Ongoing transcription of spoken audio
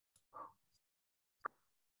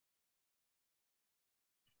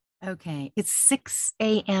Okay, it's 6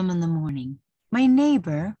 a.m. in the morning. My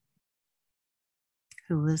neighbor,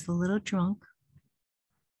 who was a little drunk,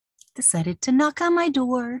 decided to knock on my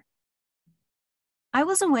door. I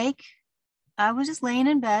was awake. I was just laying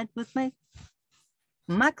in bed with my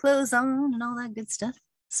clothes on and all that good stuff.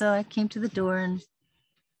 So I came to the door and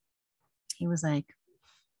he was like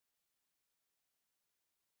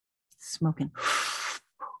smoking.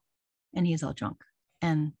 And he was all drunk.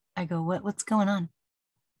 And I go, what's going on?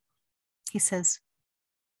 He says,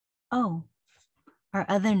 oh, our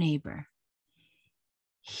other neighbor.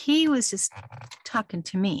 He was just talking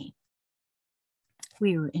to me.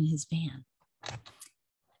 We were in his van.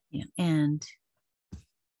 Yeah, and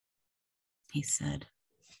he said,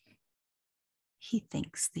 he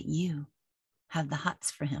thinks that you have the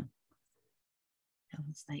hots for him. I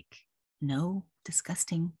was like, no,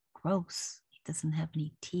 disgusting, gross. He doesn't have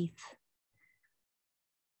any teeth.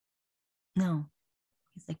 No.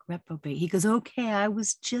 He's like, reprobate. He goes, okay, I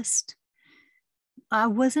wasn't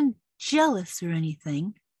jealous or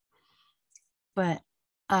anything, but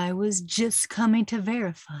I was just coming to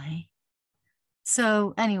verify.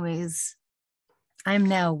 So anyways, I'm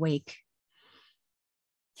now awake.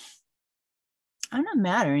 I'm not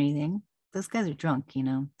mad or anything. Those guys are drunk, you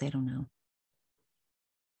know, they don't know.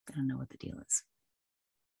 I don't know what the deal is.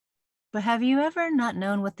 But have you ever not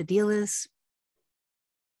known what the deal is?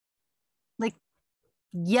 Like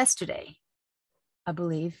yesterday, I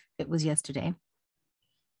believe it was yesterday,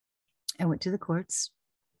 I went to the courts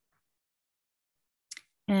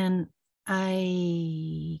and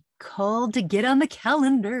I called to get on the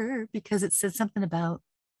calendar because it said something about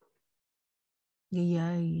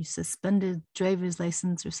you suspended driver's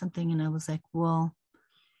license or something. And I was like, well,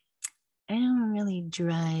 I don't really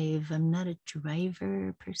drive. I'm not a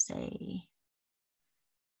driver per se.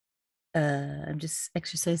 I'm just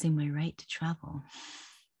exercising my right to travel.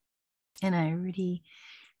 And I already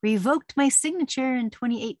revoked my signature in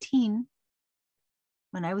 2018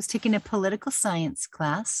 when I was taking a political science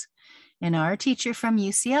class. And our teacher from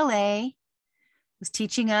UCLA was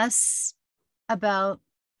teaching us about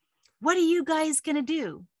what are you guys going to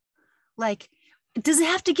do? Like, does it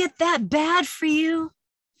have to get that bad for you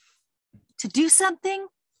to do something?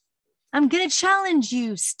 I'm going to challenge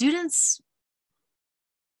you, students.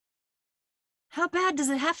 How bad does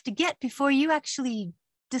it have to get before you actually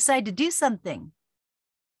decide to do something?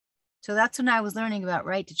 So that's when I was learning about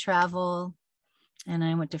right to travel. And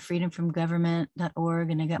I went to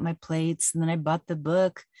freedomfromgovernment.org and I got my plates. And then I bought the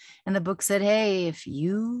book. And the book said, hey, if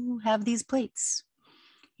you have these plates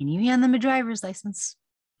and you hand them a driver's license,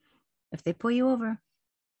 if they pull you over,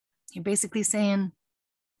 you're basically saying,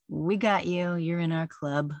 we got you. You're in our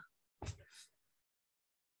club.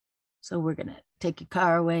 So we're going to take your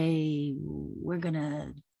car away. We're going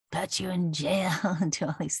to put you in jail and do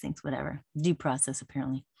all these things, whatever. Due process,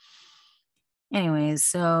 apparently. Anyways,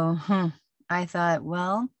 so I thought,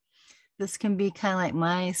 well, this can be kind of like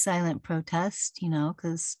my silent protest, you know,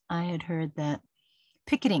 because I had heard that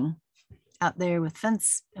picketing out there with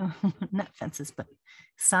not fences, but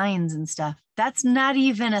signs and stuff, that's not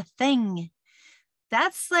even a thing.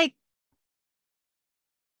 That's like,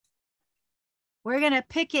 we're going to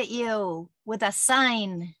picket you with a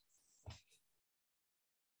sign.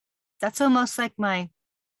 That's almost like my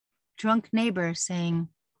drunk neighbor saying,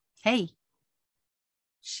 hey,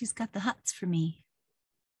 she's got the hots for me.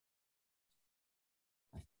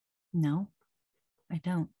 No, I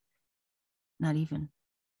don't. Not even.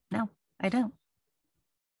 No, I don't.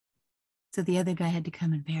 So the other guy had to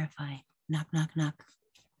come and verify. Knock, knock, knock.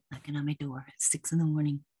 Knocking on my door at 6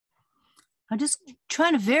 a.m. I'm just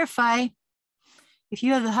trying to verify if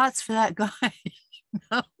you have the hots for that guy.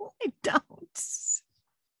 No, I don't.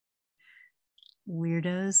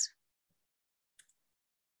 Weirdos.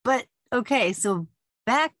 But okay, so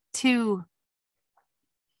back to,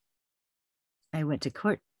 I went to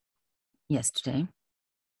court yesterday.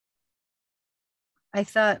 I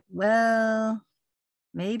thought, well,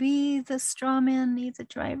 maybe the straw man needs a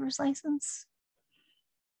driver's license.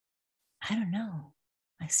 I don't know.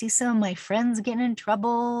 I see some of my friends getting in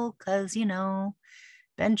trouble because, you know,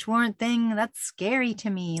 bench warrant thing, that's scary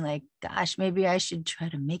to me. Like, gosh, maybe I should try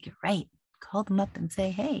to make it right. Call them up and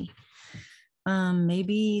say, hey,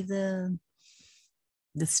 maybe the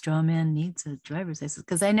straw man needs a driver's license.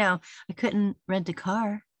 Because I know I couldn't rent a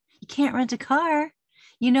car. You can't rent a car.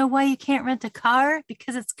 You know why you can't rent a car?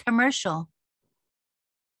 Because it's commercial.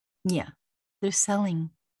 Yeah, they're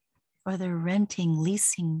selling or they're renting,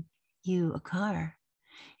 leasing you a car.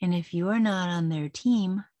 And if you're not on their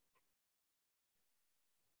team,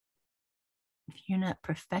 if you're not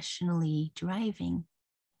professionally driving,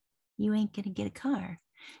 you ain't going to get a car.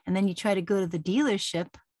 And then you try to go to the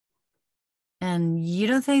dealership and you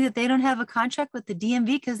don't think that they don't have a contract with the DMV,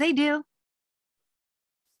 because they do.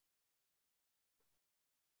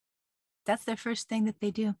 That's their first thing that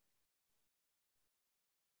they do.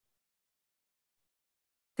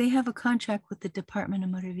 They have a contract with the Department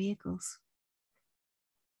of Motor Vehicles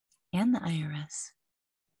and the IRS.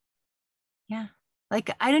 Yeah.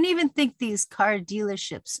 Like, I don't even think these car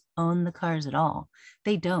dealerships own the cars at all.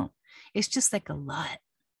 They don't. It's just like a lot.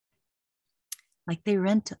 Like, they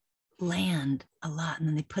rent land a lot and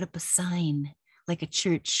then they put up a sign like a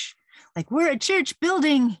church. Like, we're a church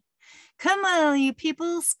building. Come on, you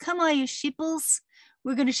peoples. Come on, you sheeples.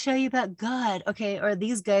 We're going to show you about God. Okay. Or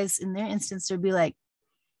these guys, in their instance, they'll be like,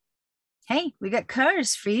 hey, we got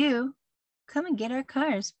cars for you. Come and get our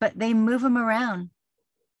cars. But they move them around.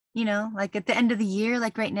 You know, like at the end of the year,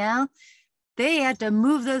 like right now, they have to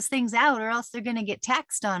move those things out or else they're going to get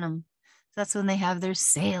taxed on them. So that's when they have their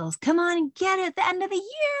sales. Come on and get it at the end of the year.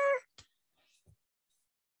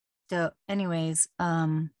 So anyways,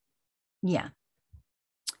 yeah.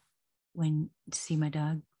 When to see my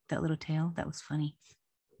dog, that little tail, that was funny.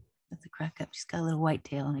 That's a crack up. She's got a little white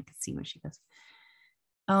tail and I can see where she goes.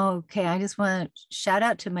 Okay, I just want to shout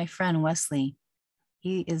out to my friend Wesley.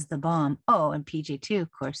 He is the bomb. Oh, and PJ too,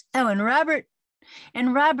 of course. Oh, and Robert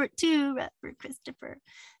too, Robert Christopher.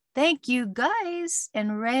 Thank you guys.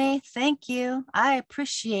 And Ray, thank you. I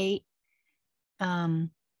appreciate. And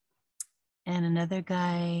another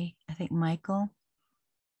guy, I think Michael.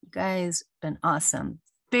 You guys been awesome.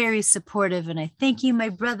 Very supportive. And I thank you, my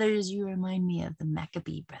brothers. You remind me of the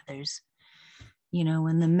Maccabee brothers. You know,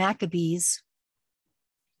 when the Maccabees,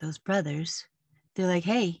 those brothers, they're like,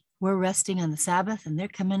 hey, we're resting on the Sabbath and they're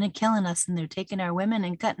coming and killing us and they're taking our women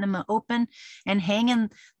and cutting them open and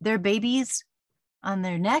hanging their babies on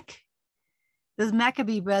their neck. Those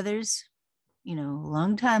Maccabee brothers, you know, a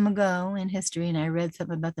long time ago in history, and I read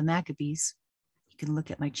something about the Maccabees. You can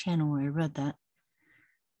look at my channel where I read that.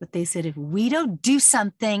 But they said, if we don't do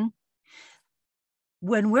something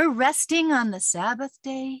when we're resting on the Sabbath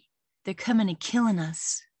day, they're coming and killing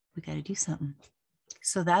us. We got to do something.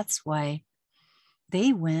 So that's why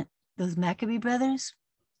they went, those Maccabee brothers,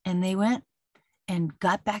 and they went and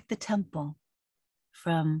got back the temple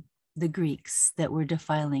from the Greeks that were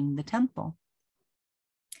defiling the temple.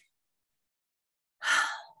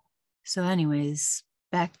 So anyways,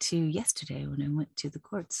 back to yesterday when I went to the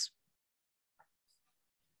courts.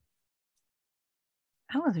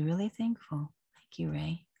 I was really thankful. Thank you,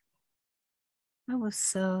 Ray. I was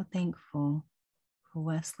so thankful for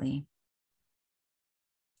Wesley.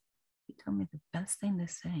 He told me the best thing to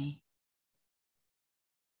say.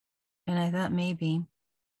 And I thought maybe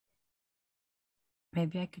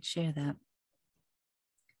I could share that,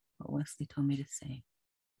 what Wesley told me to say.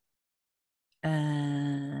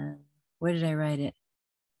 Where did I write it?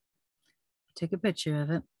 I took a picture of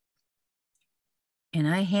it. And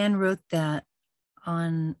I hand wrote that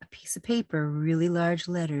on a piece of paper, really large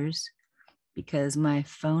letters, because my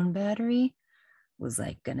phone battery was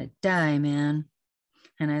like gonna die, man.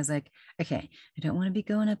 And I was like, okay, I don't want to be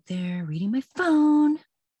going up there reading my phone.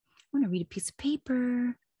 I want to read a piece of paper.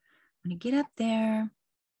 I'm going to get up there.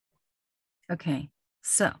 Okay,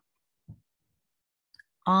 so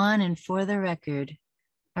on and for the record,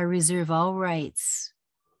 I reserve all rights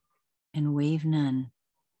and waive none.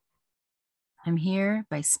 I'm here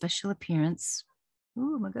by special appearance.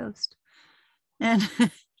 Ooh, I'm a ghost. And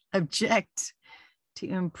object to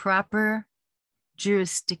improper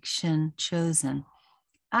jurisdiction chosen.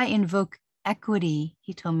 I invoke equity.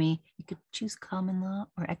 He told me you could choose common law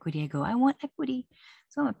or equity. I go, I want equity.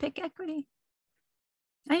 So I'm going to pick equity.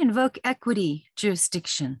 I invoke equity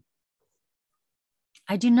jurisdiction.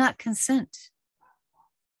 I do not consent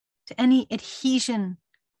to any adhesion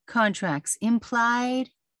contracts, implied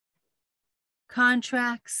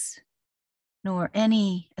contracts, nor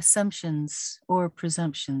any assumptions or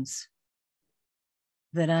presumptions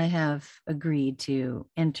that I have agreed to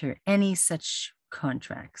enter any such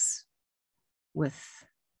contracts with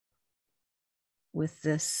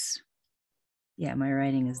this. Yeah, my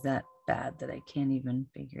writing is that bad that I can't even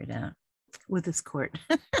figure it out. With this court.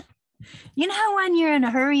 You know how when you're in a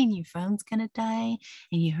hurry and your phone's gonna die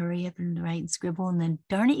and you hurry up and write and scribble and then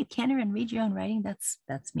darn it, you can't even read your own writing?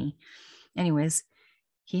 That's me. Anyways,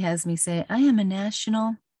 he has me say, I am a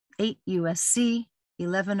national 8 USC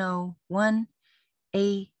 1101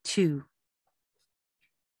 A2.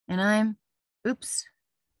 And I'm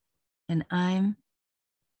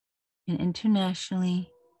an internationally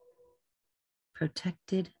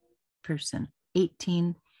protected person,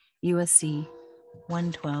 18 USC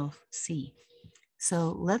 112C.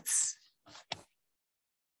 So let's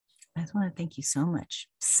I just want to thank you so much.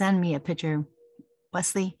 Send me a picture,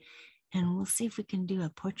 Wesley, and we'll see if we can do a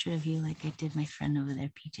portrait of you like I did my friend over there,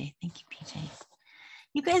 PJ. Thank you, PJ.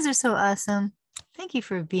 You guys are so awesome. Thank you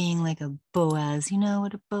for being like a Boaz. You know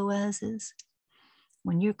what a Boaz is?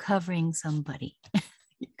 When you're covering somebody,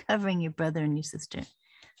 you're covering your brother and your sister.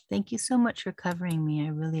 Thank you so much for covering me. I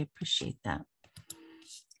really appreciate that.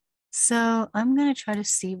 So I'm going to try to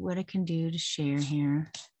see what I can do to share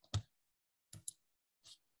here.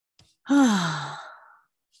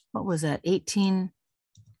 What was that? 18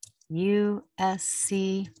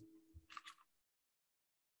 USC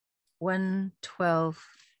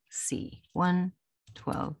 112C. 112C.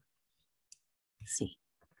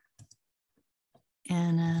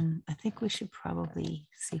 And I think we should probably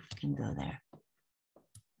see if we can go there.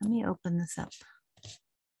 Let me open this up.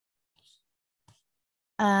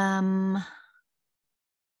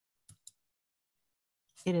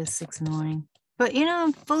 It is 6 in the morning, but you know,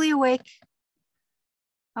 I'm fully awake.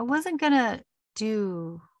 I wasn't gonna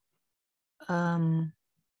do a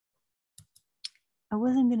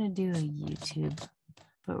YouTube,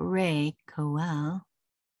 but Ray Coel,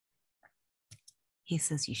 he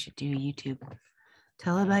says you should do a YouTube.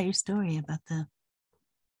 Tell about your story about the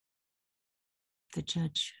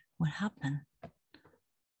judge. What happened?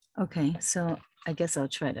 Okay, so I guess I'll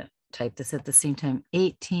try to type this at the same time.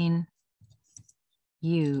 18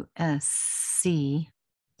 USC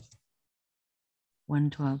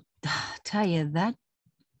 112. Tell you that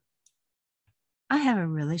I have a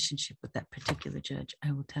relationship with that particular judge.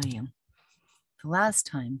 I will tell you. The last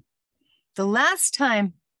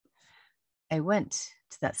time I went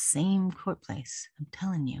to that same court place, I'm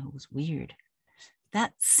telling you, it was weird.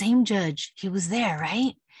 That same judge, he was there,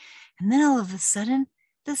 right? And then all of a sudden,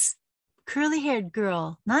 this curly-haired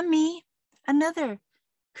girl, not me, another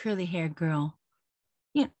curly-haired girl,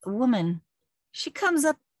 you know, a woman, she comes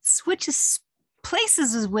up, switches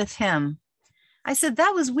places with him. I said,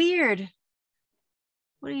 that was weird.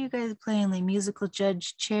 What are you guys playing, like musical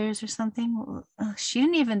judge chairs or something? She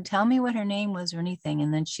didn't even tell me what her name was or anything.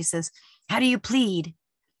 And then she says, how do you plead?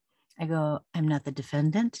 I go, I'm not the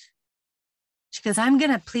defendant. She goes, I'm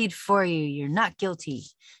going to plead for you. You're not guilty.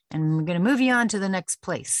 And we're going to move you on to the next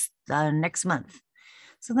place next month.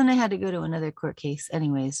 So then I had to go to another court case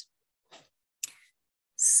anyways.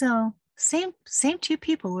 So same two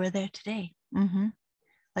people were there today.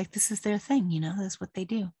 Like this is their thing, you know, that's what they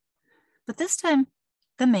do. But this time,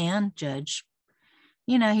 the man judge,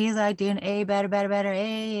 you know, he's like doing a better,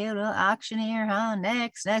 a auctioneer, huh?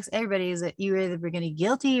 Next. Everybody's you either going to be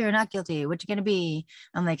guilty or not guilty. What you going to be?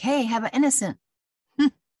 I'm like, hey, how about innocent?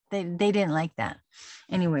 They didn't like that.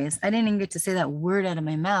 Anyways, I didn't even get to say that word out of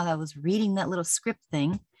my mouth. I was reading that little script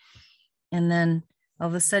thing. And then all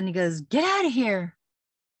of a sudden he goes, get out of here.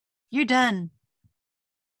 You're done.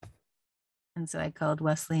 And so I called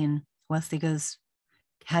Wesley and Wesley goes,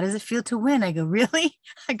 how does it feel to win? I go, really?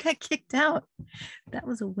 I got kicked out. That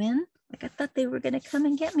was a win? Like I thought they were going to come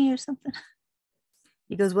and get me or something.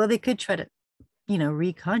 He goes, well, they could try to, you know,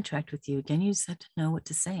 recontract with you again. You just have to know what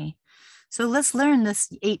to say. So let's learn this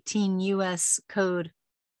 18 US code,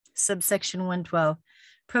 subsection 112,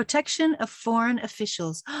 protection of foreign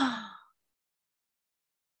officials.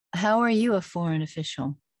 How are you a foreign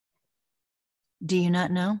official? Do you not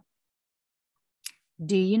know?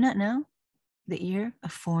 Do you not know that you're a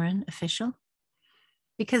foreign official?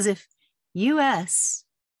 Because if US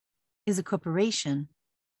is a corporation,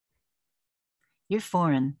 you're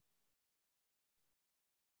foreign.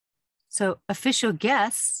 So official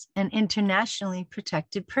guests and internationally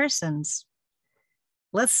protected persons.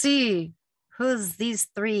 Let's see who's these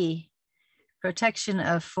three: protection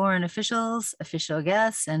of foreign officials, official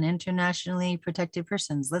guests, and internationally protected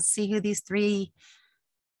persons. Let's see who these three,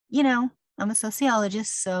 you know, I'm a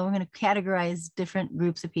sociologist, so we're going to categorize different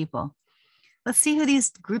groups of people. Let's see who these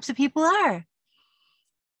groups of people are.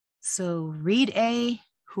 So read A,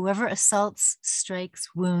 whoever assaults, strikes,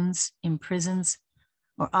 wounds, imprisons,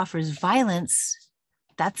 or offers violence.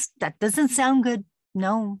 That doesn't sound good.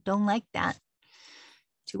 No, don't like that.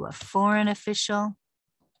 To a foreign official,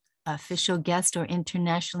 official guest, or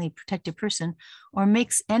internationally protected person, or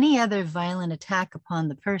makes any other violent attack upon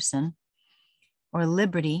the person or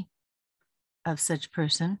liberty of such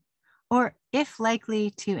person, or if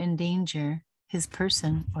likely to endanger his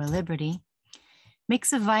person or liberty,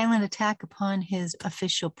 makes a violent attack upon his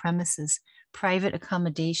official premises, private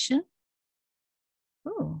accommodation,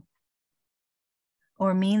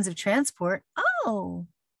 or means of transport, or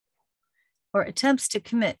attempts to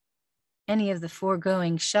commit any of the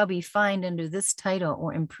foregoing, shall be fined under this title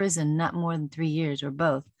or imprisoned not more than 3 years, or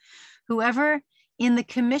both. Whoever in the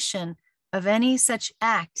commission of any such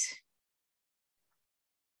act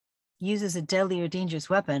uses a deadly or dangerous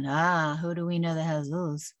weapon. Ah, who do we know that has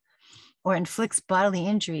those? Or inflicts bodily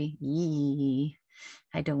injury. Yee,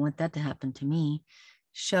 I don't want that to happen to me.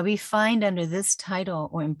 Shall be fined under this title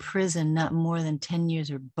or imprisoned not more than 10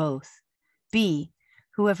 years or both. B,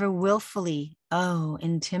 whoever willfully,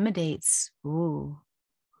 intimidates. Ooh,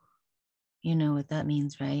 you know what that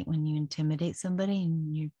means, right? When you intimidate somebody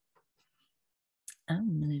and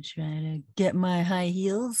I'm going to try to get my high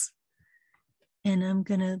heels and I'm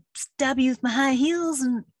going to stab you with my high heels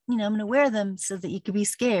and, I'm going to wear them so that you could be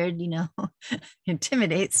scared,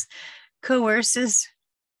 intimidates, coerces,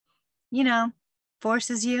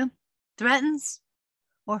 forces you, threatens,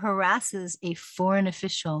 or harasses a foreign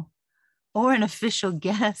official or an official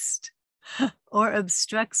guest, or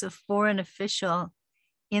obstructs a foreign official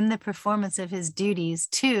in the performance of his duties.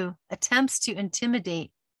 2, attempts to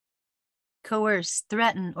intimidate, coerce,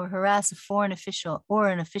 threaten, or harass a foreign official or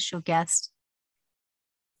an official guest,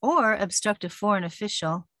 or obstruct a foreign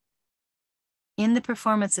official in the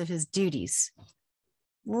performance of his duties.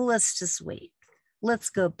 Well, let's just wait. Let's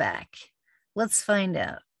go back. Let's find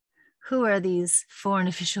out who are these foreign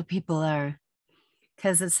official people are,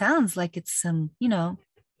 because it sounds like it's some,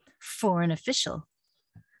 foreign official.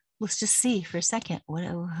 Let's just see for a second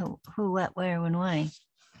who, what, where, when, why.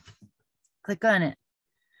 Click on it.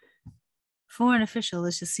 Foreign official,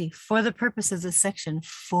 let's just see. For the purposes of this section,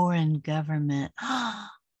 foreign government.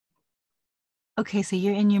 Okay, so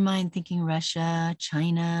you're in your mind thinking Russia,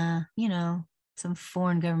 China, some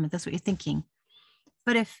foreign government. That's what you're thinking.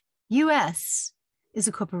 But if US is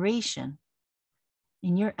a corporation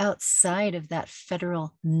and you're outside of that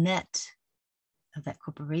federal net of that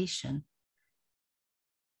corporation,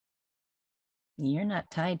 you're not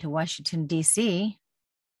tied to Washington, D.C.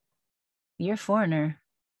 You're a foreigner.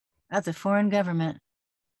 That's a foreign government.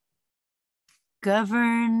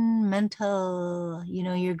 Governmental,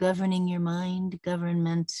 you're governing your mind,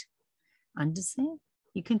 government. I'm just saying,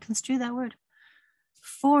 you can construe that word.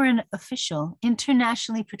 Foreign official,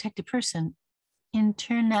 internationally protected person,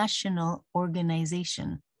 international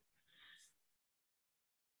organization.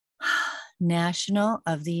 National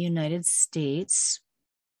of the United States.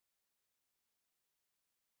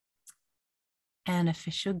 An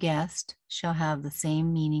official guest shall have the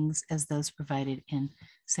same meanings as those provided in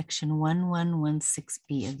section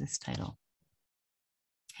 1116B of this title.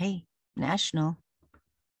 Hey, national.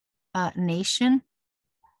 Nation.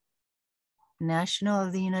 National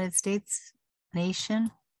of the United States. Nation.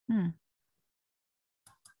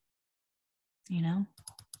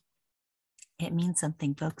 It means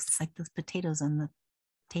something, folks. It's like those potatoes on the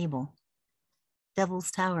table. Devil's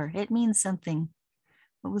Tower. It means something.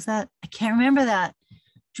 What was that? I can't remember that.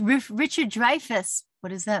 Richard Dreyfuss.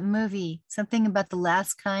 What is that movie? Something about the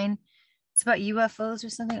last kind. It's about UFOs or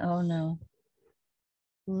something. Oh no.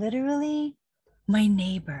 Literally, my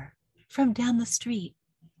neighbor from down the street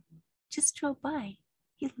just drove by.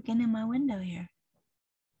 He's looking in my window here.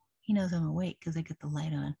 He knows I'm awake because I got the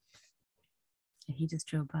light on. And he just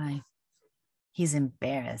drove by. He's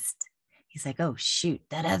embarrassed. He's like, oh shoot,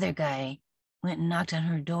 that other guy went and knocked on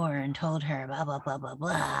her door and told her blah, blah, blah, blah,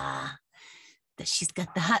 blah, that she's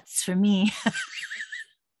got the hots for me.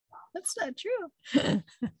 That's not true.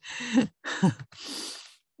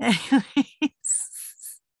 Anyways,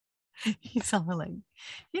 he's all like,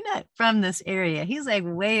 you're not from this area. He's like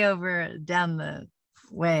way over down the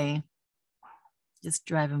way, just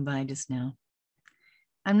driving by just now.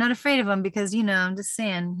 I'm not afraid of him because, I'm just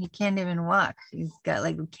saying he can't even walk. He's got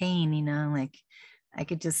like a cane, like I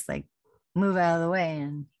could just like move out of the way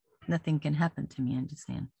and nothing can happen to me. I'm just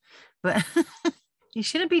saying. But you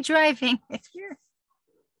shouldn't be driving. If you're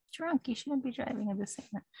drunk, you shouldn't be driving. I'm just saying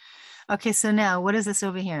that. Okay, so now what is this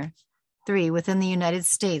over here? 3, within the United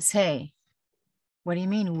States. Hey, what do you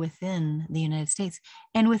mean within the United States?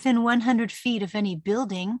 And within 100 feet of any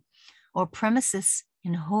building or premises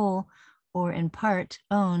in whole or in part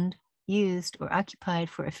owned, used, or occupied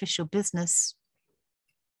for official business.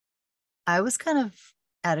 I was kind of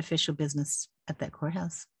at official business at that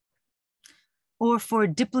courthouse. Or for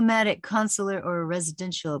diplomatic, consular, or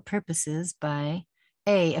residential purposes by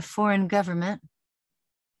A, a foreign government,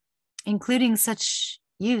 including such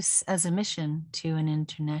use as a mission to an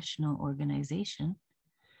international organization.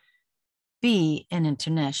 B, an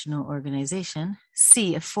international organization.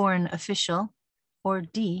 C, a foreign official. Or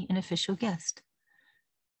D, an official guest.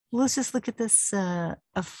 Let's just look at this, a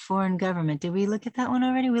foreign government. Did we look at that one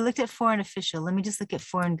already? We looked at foreign official. Let me just look at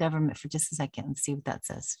foreign government for just a second and see what that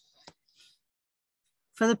says.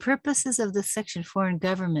 For the purposes of this section, foreign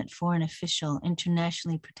government, foreign official,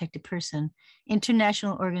 internationally protected person,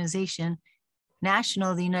 international organization,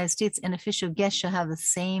 national of the United States, and official guest shall have the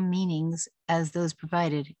same meanings as those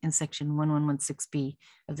provided in section 1116B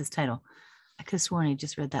of this title. I could have sworn I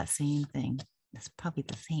just read that same thing. That's probably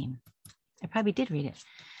the same. I probably did read it.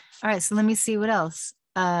 All right, so let me see what else.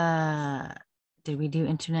 Did we do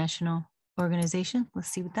international organization? Let's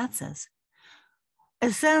see what that says.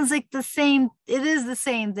 It sounds like the same, it is the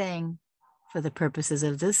same thing. For the purposes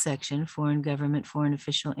of this section, foreign government, foreign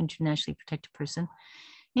official, internationally protected person,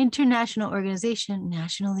 international organization,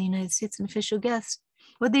 national of the United States, and official guest.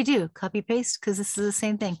 What'd they do? Copy paste? Because this is the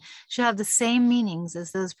same thing. Should have the same meanings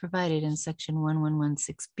as those provided in section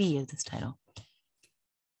 1116B of this title.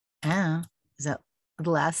 Ah, is that the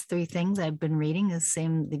last three things I've been reading is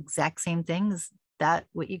the exact same thing? Is that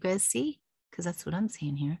what you guys see? Because that's what I'm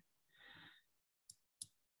seeing here.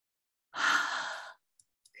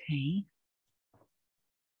 Okay.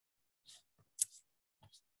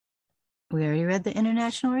 We already read the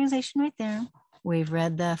international organization right there. We've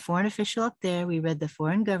read the foreign official up there. We read the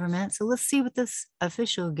foreign government. So let's see what this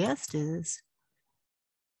official guest is.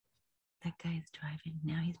 That guy is driving.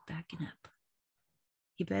 Now he's backing up.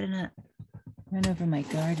 He better not run over my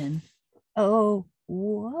garden. Oh,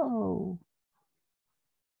 whoa.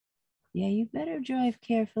 Yeah, you better drive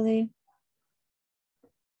carefully.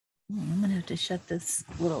 I'm going to have to shut this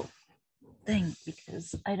little thing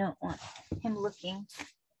because I don't want him looking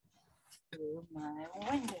through my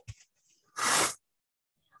window.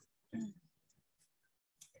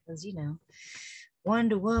 Because, you know,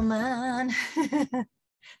 Wonder Woman.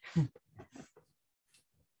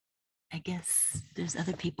 I guess there's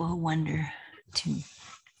other people who wonder too,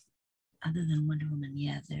 other than Wonder Woman.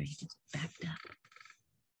 Yeah, there he just backed up.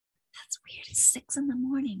 That's weird. It's 6 in the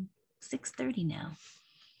morning, 6:30 now.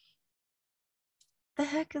 The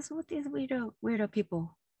heck is with these weirdo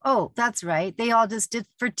people? Oh, that's right. They all just did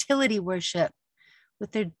fertility worship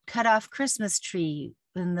with their cut off Christmas tree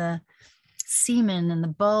and the semen and the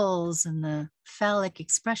balls and the phallic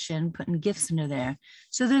expression, putting gifts into there.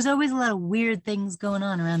 So there's always a lot of weird things going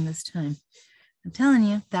on around this time. I'm telling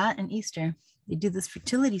you, that and Easter, they do this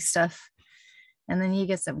fertility stuff. And then you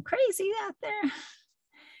get some crazy out there.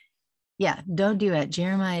 Yeah, don't do it.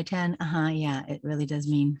 Jeremiah 10. Yeah, it really does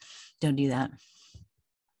mean don't do that.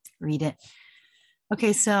 Read it.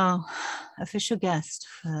 Okay, so official guest,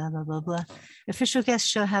 blah, blah, blah. Official guests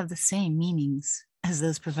shall have the same meanings as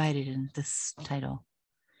those provided in this title.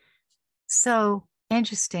 So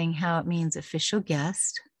interesting how it means official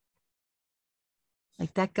guest.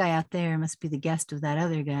 Like that guy out there must be the guest of that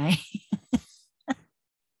other guy.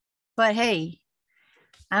 But hey,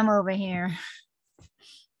 I'm over here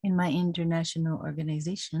in my international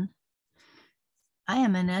organization. I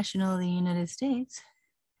am a national of the United States.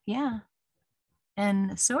 Yeah.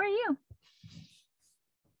 And so are you.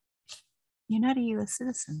 You're not a U.S.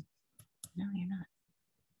 citizen. No, you're not.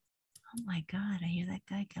 Oh my God, I hear that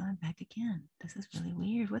guy coming back again. This is really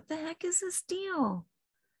weird. What the heck is this deal?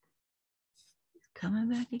 He's coming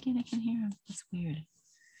back again. I can hear him. That's weird.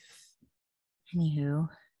 Anywho,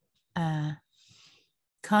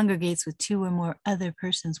 congregates with 2 or more other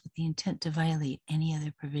persons with the intent to violate any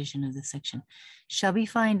other provision of this section shall be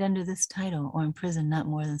fined under this title or imprisoned not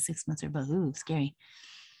more than 6 months or above. Ooh, scary.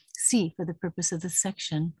 C, for the purpose of this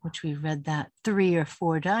section, which we've read that 3 or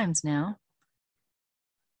 4 times now,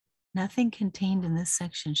 nothing contained in this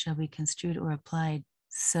section shall be construed or applied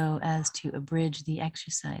so as to abridge the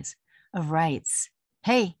exercise of rights.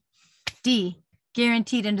 Hey, D,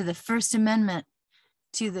 guaranteed under the First Amendment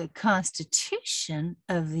to the Constitution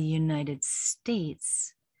of the United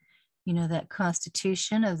States. You know, that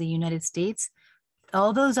Constitution of the United States,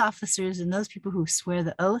 all those officers and those people who swear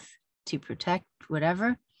the oath to protect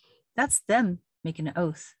whatever, that's them making an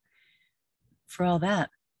oath for all that.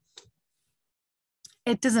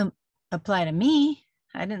 It doesn't apply to me.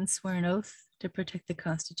 I didn't swear an oath to protect the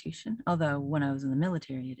Constitution, although when I was in the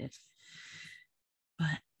military, I did.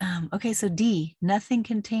 But okay, so D, nothing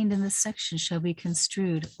contained in this section shall be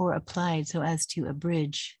construed or applied so as to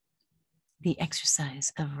abridge the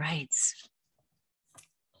exercise of rights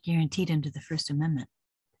guaranteed under the First Amendment.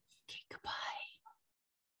 Okay, goodbye.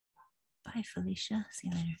 Bye, Felicia. See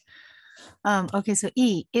you later. Okay, so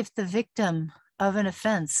E, if the victim of an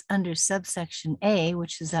offense under subsection A,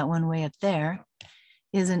 which is that one way up there,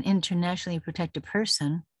 is an internationally protected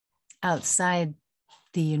person outside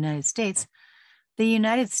the United States, the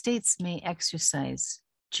United States may exercise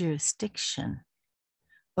jurisdiction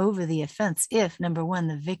over the offense if, number 1,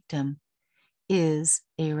 the victim is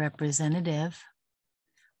a representative,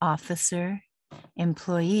 officer,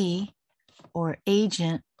 employee or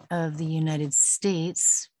agent of the United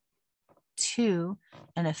States. 2,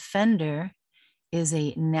 an offender is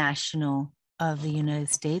a national of the United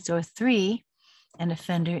States. Or 3, an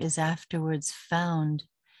offender is afterwards found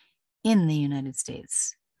in the United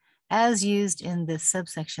States. As used in this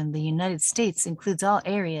subsection, the United States includes all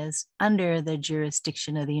areas under the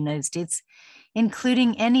jurisdiction of the United States,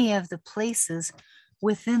 including any of the places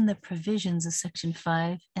within the provisions of Section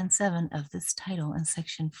 5 and 7 of this title and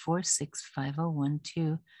Section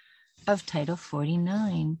 465012 of Title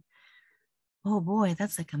 49. Oh boy,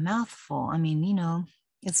 that's like a mouthful. I mean,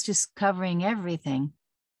 it's just covering everything.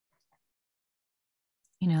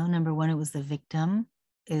 Number 1, it was the victim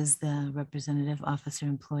is the representative, officer,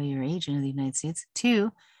 employee, or agent of the United States.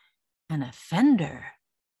 2, an offender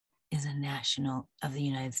is a national of the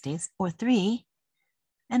United States. Or 3,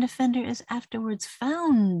 an offender is afterwards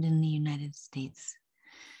found in the United States.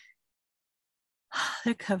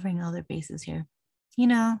 They're covering all their bases here.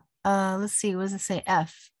 Let's see, what does it say?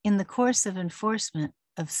 F, in the course of enforcement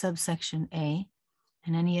of subsection A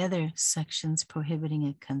and any other sections prohibiting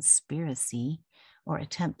a conspiracy or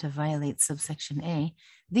attempt to violate subsection A,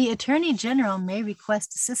 the Attorney General may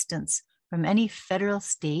request assistance from any federal,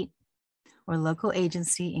 state, or local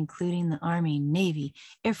agency, including the Army, Navy,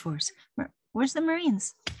 Air Force. Where's the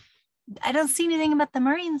Marines? I don't see anything about the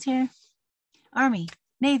Marines here. Army,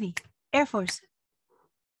 Navy, Air Force.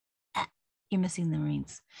 You're missing the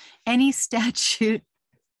Marines. Any statute,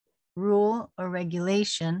 rule, or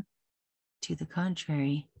regulation to the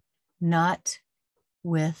contrary, not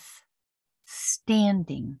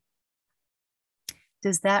withstanding.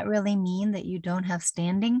 Does that really mean that you don't have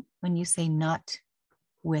standing when you say not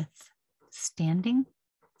withstanding?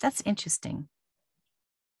 That's interesting.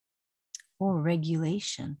 Or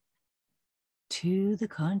regulation to the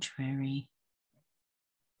contrary,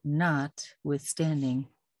 notwithstanding.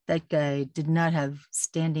 That guy did not have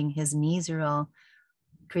standing. His knees are all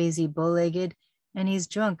crazy bow-legged and he's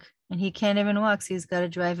drunk and he can't even walk. So he's got to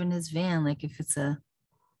drive in his van like if it's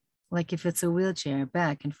a wheelchair,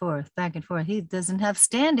 back and forth, back and forth. He doesn't have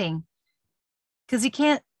standing because he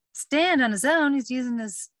can't stand on his own. He's using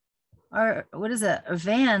his, or what is it, a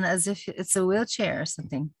van as if it's a wheelchair or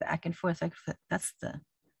something, back and forth. Like that's the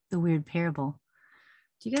weird parable.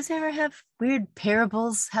 Do you guys ever have weird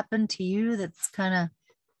parables happen to you? That's kind of,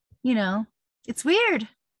 it's weird.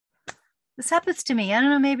 This happens to me. I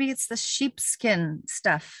don't know, maybe it's the sheepskin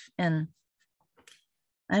stuff. And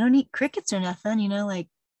I don't eat crickets or nothing, like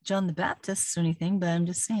John the Baptist or anything, but I'm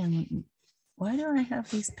just saying, why do I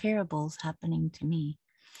have these parables happening to me?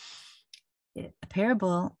 A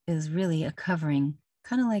parable is really a covering,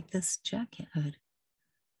 kind of like this jacket hood.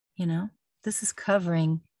 This is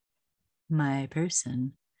covering my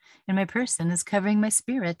person, and my person is covering my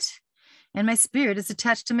spirit, and my spirit is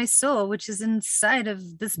attached to my soul, which is inside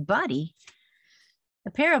of this body.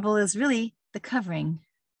 A parable is really the covering,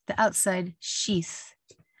 the outside sheath.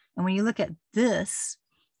 And when you look at this,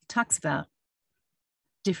 it talks about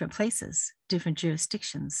different places, different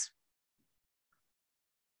jurisdictions,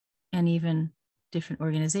 and even different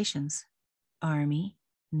organizations, Army,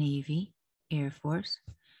 Navy, Air Force,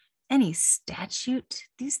 any statute.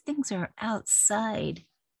 These things are outside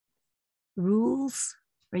rules,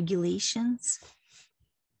 regulations.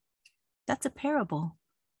 That's a parable.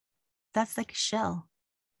 That's like a shell,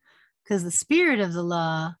 because the spirit of the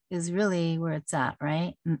law is really where it's at,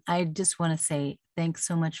 right? And I just want to say thanks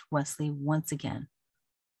so much, Wesley, once again.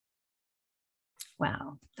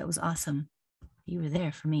 Wow, that was awesome. You were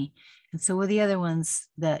there for me. And so were the other ones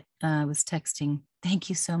that I was texting. Thank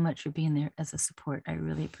you so much for being there as a support. I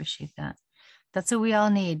really appreciate that. That's what we all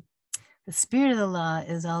need. The spirit of the law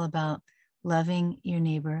is all about loving your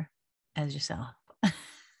neighbor as yourself.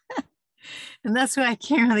 And that's why I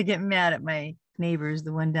can't really get mad at my neighbors,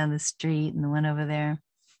 the one down the street and the one over there.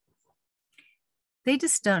 They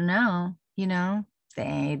just don't know,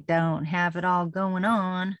 they don't have it all going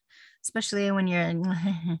on, especially when you're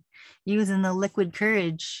using the liquid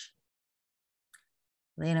courage.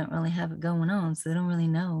 They don't really have it going on, so they don't really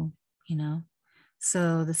know,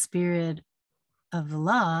 So the spirit of the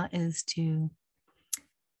law is to,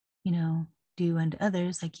 do unto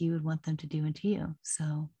others like you would want them to do unto you.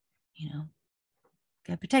 So,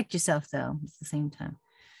 gotta protect yourself though at the same time.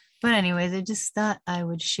 But anyways, I just thought I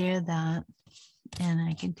would share that, and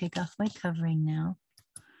I can take off my covering now.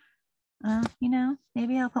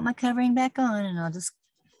 Maybe I'll put my covering back on and I'll just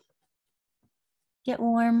get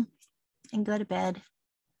warm and go to bed.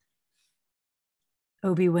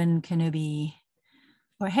 Obi-Wan Kenobi.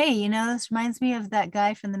 Or hey, this reminds me of that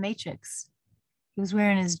guy from The Matrix. He was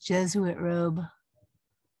wearing his Jesuit robe.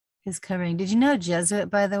 his covering. Did you know Jesuit,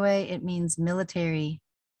 by the way? It means military,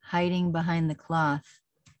 hiding behind the cloth.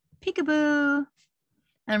 Peekaboo.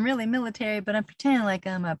 I'm really military, but I'm pretending like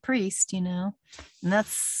I'm a priest, you know? And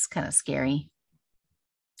that's kind of scary.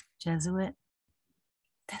 Jesuit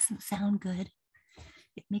doesn't sound good.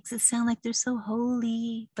 It makes it sound like they're so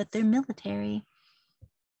holy, but they're military,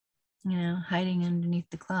 you know, hiding underneath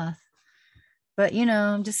the cloth. But, you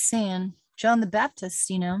know, I'm just saying, John the Baptist,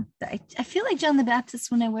 you know, I feel like John the Baptist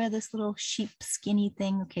when I wear this little sheepskinny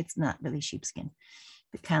thing. Okay, it's not really sheepskin.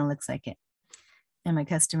 It kind of looks like it. And my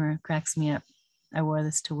customer cracks me up. I wore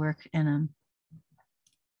this to work and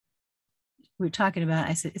we were talking about,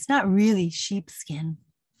 I said, it's not really sheepskin.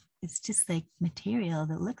 It's just like material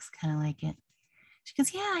that looks kind of like it. She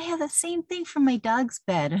goes, yeah, I have the same thing from my dog's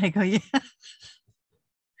bed. And I go, yeah.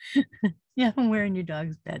 Yeah, I'm wearing your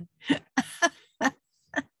dog's bed.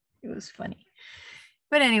 It was funny.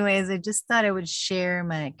 But anyways, I just thought I would share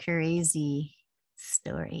my crazy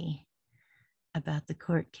story about the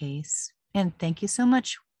court case. And thank you so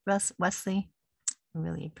much, Wesley. I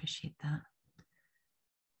really appreciate that.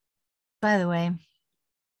 By the way,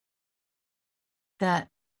 that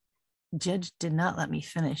judge did not let me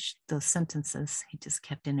finish those sentences. He just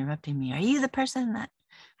kept interrupting me. Are you the person that?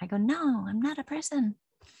 I go, no, I'm not a person.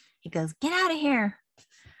 He goes, get out of here.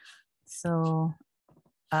 So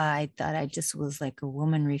I thought I just was like a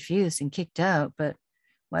woman refused and kicked out. But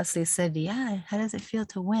Wesley said, yeah, how does it feel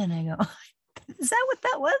to win? I go, is that what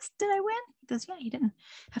that was? Did I win? He goes, yeah, you didn't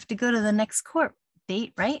have to go to the next court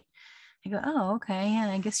date, right? I go, oh, okay.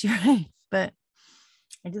 Yeah, I guess you're right. But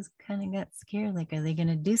I just kind of got scared. Like, are they going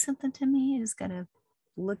to do something to me? You just got to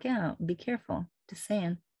look out, be careful, just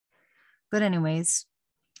saying. But anyways,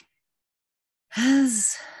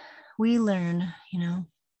 as we learn, you know,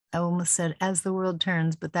 I almost said as the world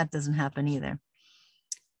turns, but that doesn't happen either.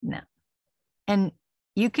 No. And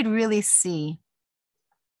you could really see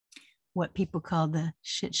what people call the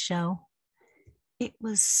shit show. It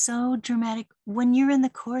was so dramatic. When you're in the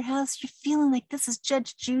courthouse, you're feeling like this is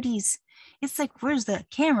Judge Judy's. It's like, where's the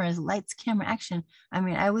camera? Lights, camera, action. I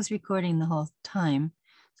mean, I was recording the whole time.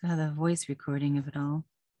 So I have the voice recording of it all.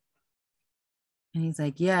 And he's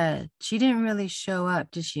like, yeah, she didn't really show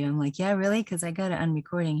up, did she? I'm like, yeah, really? Because I got it on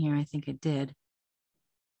recording here. I think it did.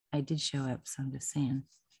 I did show up, so I'm just saying.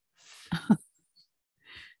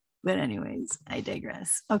 But anyways, I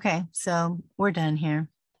digress. Okay, so we're done here.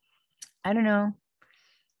 I don't know.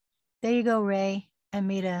 There you go, Ray. I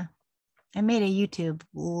made a YouTube.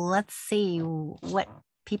 Let's see what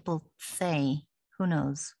people say. Who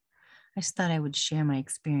knows? I just thought I would share my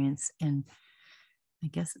experience, and I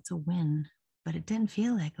guess it's a win, but it didn't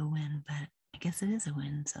feel like a win, but I guess it is a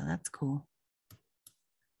win, so that's cool.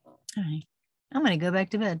 All right. I'm going to go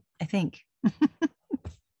back to bed, I think.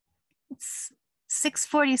 It's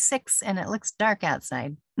 6:46 and it looks dark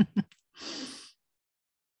outside.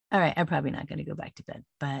 All right, I'm probably not going to go back to bed,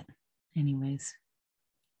 but anyways.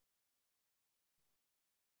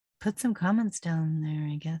 Put some comments down there,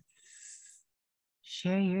 I guess.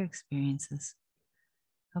 Share your experiences.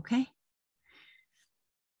 Okay?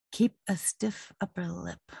 Keep a stiff upper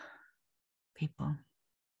lip, people.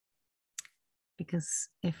 Because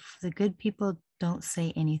if the good people don't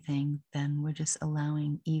say anything, then we're just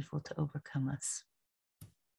allowing evil to overcome us.